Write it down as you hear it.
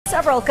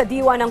Several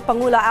Kadiwa ng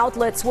Pangulo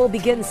outlets will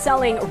begin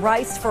selling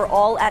rice for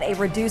all at a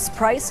reduced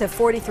price of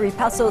 43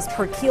 pesos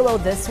per kilo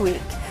this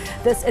week.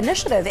 This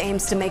initiative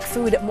aims to make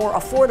food more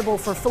affordable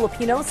for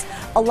Filipinos,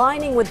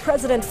 aligning with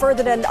President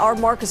Ferdinand R.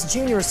 Marcos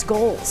Jr.'s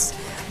goals.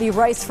 The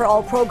Rice for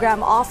All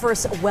program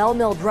offers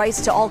well-milled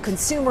rice to all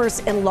consumers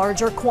in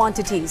larger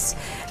quantities.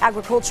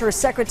 Agriculture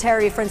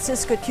Secretary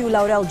Francisco Q.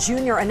 Laurel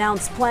Jr.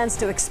 announced plans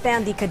to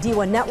expand the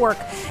Kadiwa network,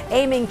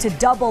 aiming to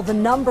double the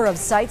number of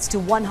sites to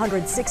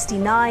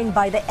 169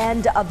 by the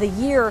end of the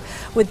year,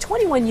 with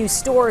 21 new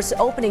stores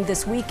opening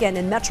this weekend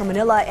in Metro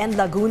Manila and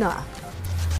Laguna.